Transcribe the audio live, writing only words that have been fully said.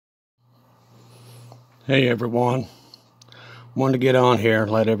Hey everyone, wanted to get on here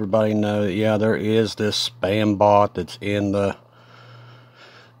and let everybody know that yeah, there is this spam bot that's in the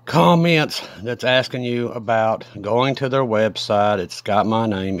comments that's asking you about going to their website. It's got my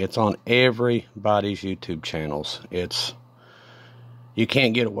name. It's on everybody's YouTube channels. You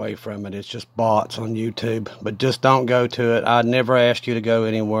can't get away from it. It's just bots on YouTube, but just don't go to it. I never asked you to go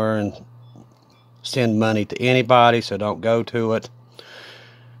anywhere and send money to anybody, so don't go to it.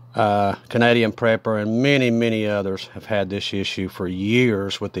 Canadian Prepper and many others have had this issue for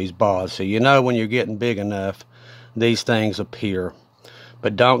years with these bots. So you know when you're getting big enough, these things appear.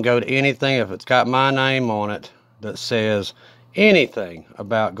 But don't go to anything if it's got my name on it that says anything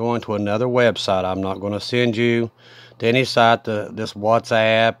about going to another website. I'm not going to send you to any site, this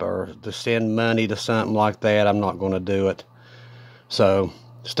WhatsApp, or to send money to something like that. I'm not going to do it. So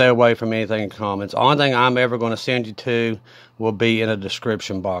stay away from anything in comments. Only thing I'm ever going to send you to will be in a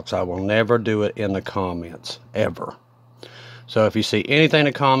description box. I will never do it in the comments, ever. So if you see anything in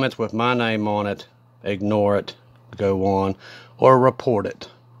the comments with my name on it, ignore it, go on, or report it,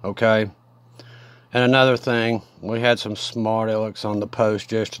 okay? And another thing, we had some smart alecks on the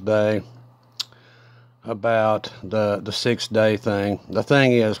post yesterday about the 6-day thing. The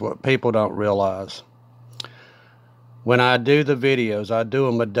thing is, what people don't realize, when I do the videos, I do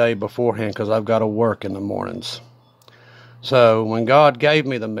them a day beforehand because I've got to work in the mornings. So when God gave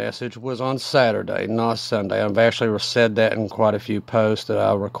me the message was on Saturday, not Sunday. I've actually said that in quite a few posts that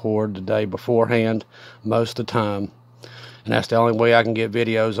I record the day beforehand most of the time. And that's the only way I can get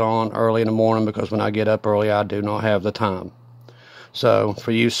videos on early in the morning, because when I get up early, I do not have the time. So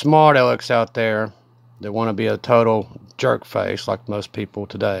for you smart alecks out there that want to be a total jerk face like most people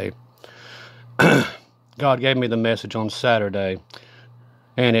today, God gave me the message on Saturday,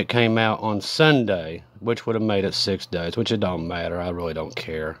 and it came out on Sunday, which would have made it 6 days, which it don't matter. I really don't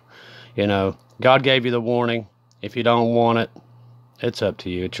care. You know, God gave you the warning. If you don't want it, it's up to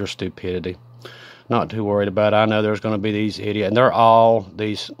you. It's your stupidity. Not too worried about it. I know there's going to be these idiots, and they're all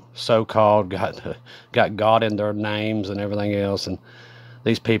these so-called got God in their names and everything else, and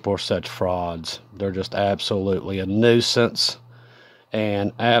these people are such frauds. They're just absolutely a nuisance.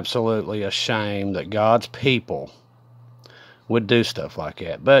 And absolutely a shame that God's people would do stuff like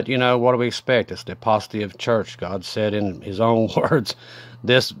that. But, you know, what do we expect? It's the apostasy of church. God said in his own words,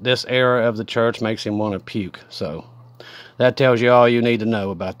 this era of the church makes him want to puke. So that tells you all you need to know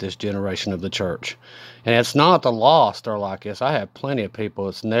about this generation of the church. And it's not the lost are like this. I have plenty of people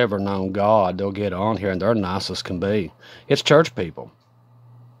that's never known God. They'll get on here and they're nice as can be. It's church people.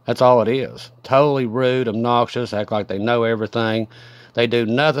 That's all it is. Totally rude, obnoxious, act like they know everything. They do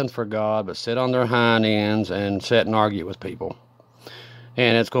nothing for God but sit on their hind ends and sit and argue with people.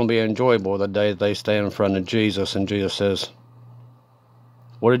 And it's going to be enjoyable the day that they stand in front of Jesus and Jesus says,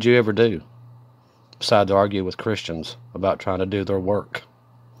 what did you ever do besides argue with Christians about trying to do their work?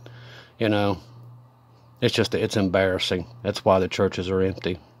 You know, it's embarrassing. That's why the churches are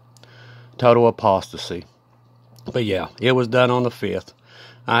empty. Total apostasy. But yeah, it was done on the 5th.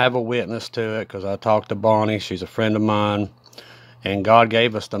 I have a witness to it because I talked to Bonnie. She's a friend of mine. And God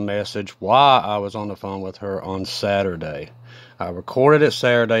gave us the message while I was on the phone with her on Saturday. I recorded it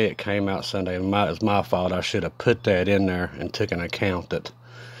Saturday. It came out Sunday. It was my fault. I should have put that in there and took an account that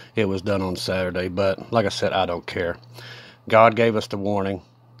it was done on Saturday. But like I said, I don't care. God gave us the warning.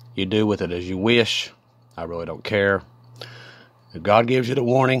 You do with it as you wish. I really don't care. If God gives you the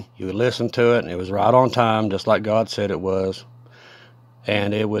warning, you listen to it. And it was right on time, just like God said it was.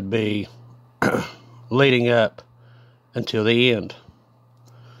 And it would be leading up until the end.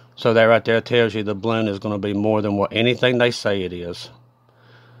 So that right there tells you the balloon is going to be more than what anything they say it is.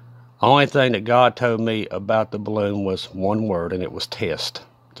 Only thing that God told me about the balloon was one word, and it was test.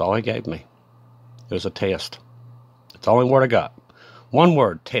 That's all he gave me. It was a test. That's the only word I got. One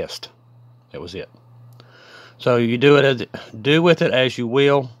word, test. That was it. So you do with it as you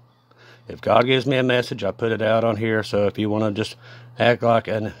will. If God gives me a message, I put it out on here. So if you want to just act like,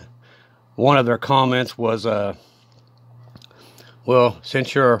 and one of their comments was, well,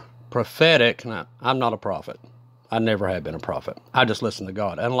 since you're prophetic, I'm not a prophet. I never have been a prophet. I just listen to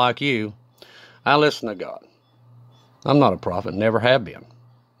God. Unlike you, I listen to God. I'm not a prophet, never have been,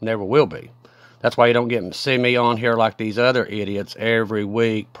 never will be. That's why you don't see me on here like these other idiots every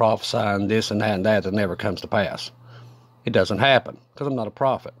week prophesying this and that never comes to pass. It doesn't happen because I'm not a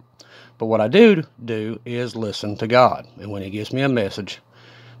prophet. But what I do is listen to God. And when he gives me a message,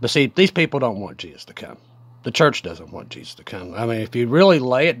 but see, these people don't want Jesus to come. The church doesn't want Jesus to come. I mean, if you really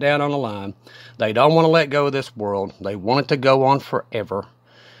lay it down on the line, they don't want to let go of this world. They want it to go on forever.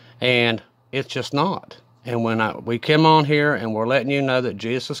 And it's just not. And when we come on here and we're letting you know that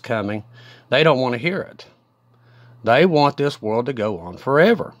Jesus is coming, they don't want to hear it. They want this world to go on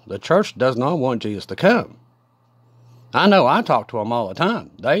forever. The church does not want Jesus to come. I know I talk to them all the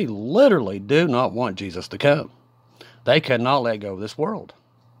time. They literally do not want Jesus to come. They cannot let go of this world.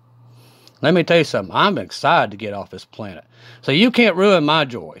 Let me tell you something. I'm excited to get off this planet. So you can't ruin my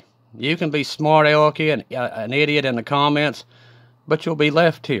joy. You can be smart alecky and an idiot in the comments, but you'll be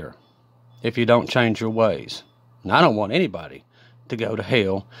left here if you don't change your ways. And I don't want anybody to go to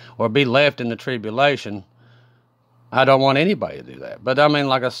hell or be left in the tribulation. I don't want anybody to do that. But I mean,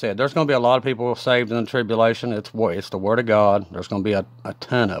 like I said, there's going to be a lot of people saved in the tribulation. It's the Word of God. There's going to be a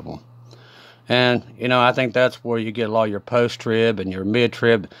ton of them. And, you know, I think that's where you get a lot of your post-trib and your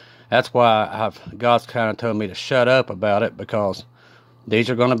mid-trib. That's why God's kind of told me to shut up about it, because these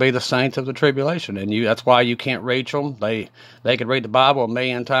are going to be the saints of the tribulation. And that's why you can't reach them. They could read the Bible a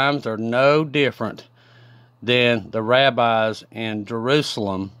million times. They're no different than the rabbis in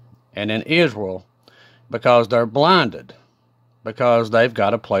Jerusalem and in Israel, because they're blinded, because they've got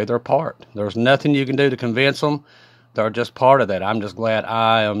to play their part. There's nothing you can do to convince them. They're just part of that. I'm just glad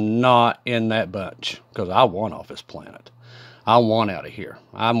I am not in that bunch, because I want off this planet. I want out of here.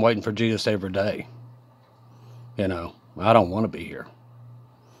 I'm waiting for Jesus every day. You know, I don't want to be here.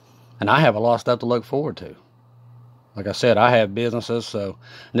 And I have a lot of stuff to look forward to. Like I said, I have businesses, and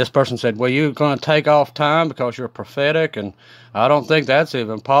this person said, well, you're going to take off time because you're prophetic, and I don't think that's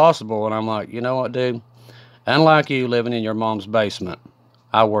even possible. And I'm like, you know what, dude? Unlike you living in your mom's basement,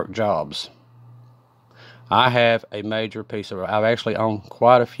 I work jobs. I have a major I've actually owned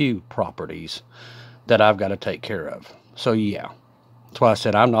quite a few properties that I've got to take care of. So yeah, that's why I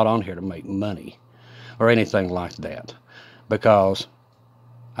said I'm not on here to make money or anything like that, because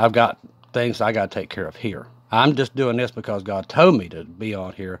I've got things I got to take care of here. I'm just doing this because God told me to be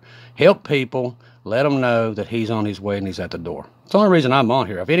on here, help people, let them know that He's on His way and He's at the door. It's the only reason I'm on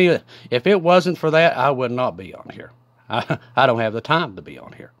here. If it wasn't for that, I would not be on here. I don't have the time to be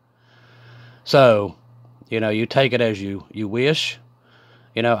on here. So, you know, you take it as you wish.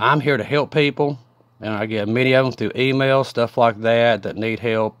 You know, I'm here to help people, and I get many of them through email, stuff like that need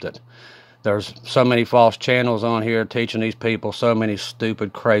help. That there's so many false channels on here teaching these people so many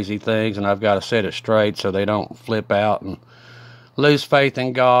stupid, crazy things, and I've got to set it straight so they don't flip out and lose faith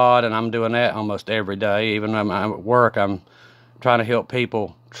in God. And I'm doing that almost every day. Even when I'm at work, I'm trying to help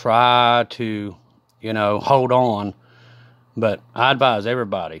people try to, you know, hold on. But I advise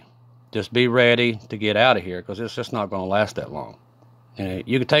everybody, just be ready to get out of here, because it's just not going to last that long. And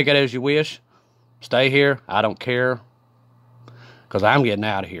you can take it as you wish. Stay here. I don't care, because I'm getting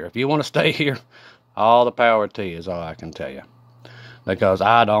out of here. If you want to stay here, all the power to you is all I can tell you. Because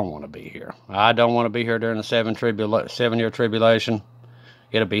I don't want to be here. I don't want to be here during the 7-year tribulation.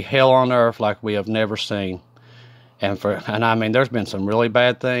 It'll be hell on earth like we have never seen. And I mean, there's been some really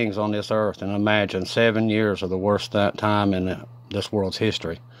bad things on this earth. And imagine 7 years of the worst time in this world's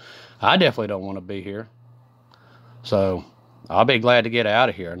history. I definitely don't want to be here. So I'll be glad to get out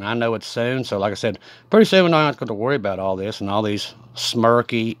of here. And I know it's soon. So like I said, pretty soon I'm not going to worry about all this and all these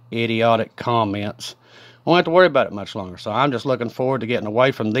smirky, idiotic comments. I won't have to worry about it much longer. So I'm just looking forward to getting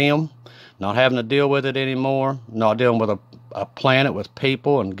away from them, not having to deal with it anymore, not dealing with a planet with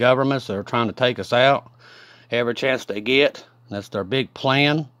people and governments that are trying to take us out every chance they get. That's their big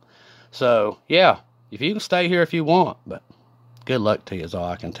plan. So, yeah, if you can stay here if you want, but good luck to you is all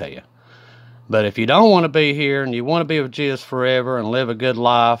I can tell you. But if you don't want to be here and you want to be with Jesus forever and live a good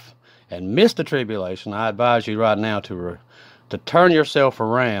life and miss the tribulation, I advise you right now to turn yourself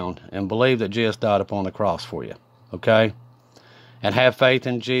around and believe that Jesus died upon the cross for you, okay? And have faith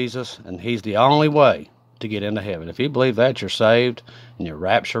in Jesus, and He's the only way to get into heaven. If you believe that, you're saved and you're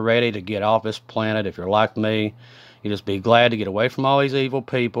rapture ready to get off this planet. If you're like me, you just be glad to get away from all these evil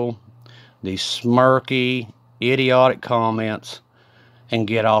people, these smirky, idiotic comments, and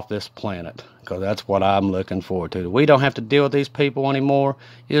get off this planet, because that's what I'm looking forward to. We don't have to deal with these people anymore.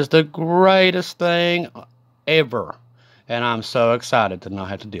 It is the greatest thing ever, and I'm so excited to not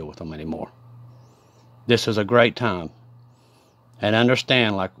have to deal with them anymore. This is a great time. And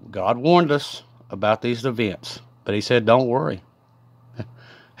understand, like God warned us about these events, but He said, don't worry.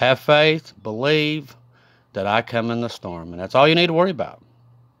 Have faith, believe that I come in the storm, and that's all you need to worry about.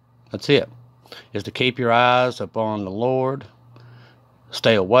 That's it, is to keep your eyes upon the Lord,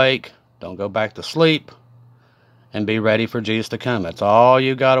 stay awake, don't go back to sleep, and be ready for Jesus to come. That's all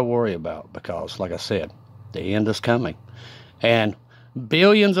you got to worry about, because, like I said, the end is coming. And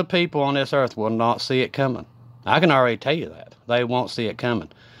billions of people on this earth will not see it coming. I can already tell you that. They won't see it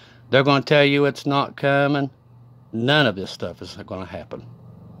coming. They're going to tell you it's not coming. None of this stuff is going to happen,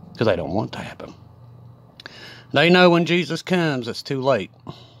 because they don't want it to happen. They know when Jesus comes, it's too late.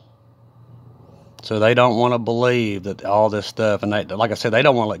 So they don't want to believe that all this stuff, and they, like I said, they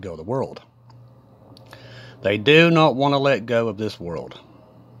don't want to let go of the world. They do not want to let go of this world.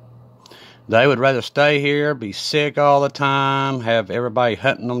 They would rather stay here, be sick all the time, have everybody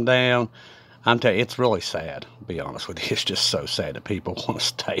hunting them down. I'm telling you, it's really sad, to be honest with you. It's just so sad that people want to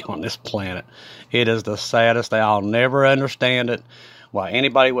stay on this planet. It is the saddest thing. I'll never understand it. Why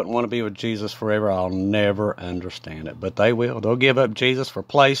anybody wouldn't want to be with Jesus forever, I'll never understand it. But they will. They'll give up Jesus for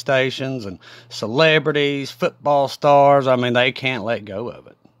PlayStations and celebrities, football stars. I mean, they can't let go of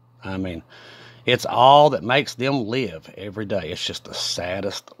it. I mean, it's all that makes them live every day. It's just the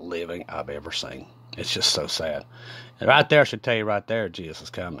saddest living I've ever seen. It's just so sad. And right there, I should tell you right there, Jesus is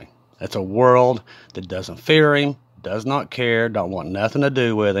coming. It's a world that doesn't fear him, does not care, don't want nothing to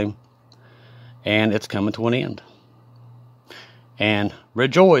do with him. And it's coming to an end. And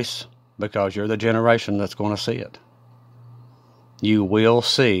rejoice, because you're the generation that's going to see it. You will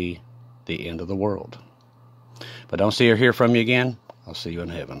see the end of the world. If I don't see or hear from you again, I'll see you in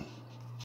heaven.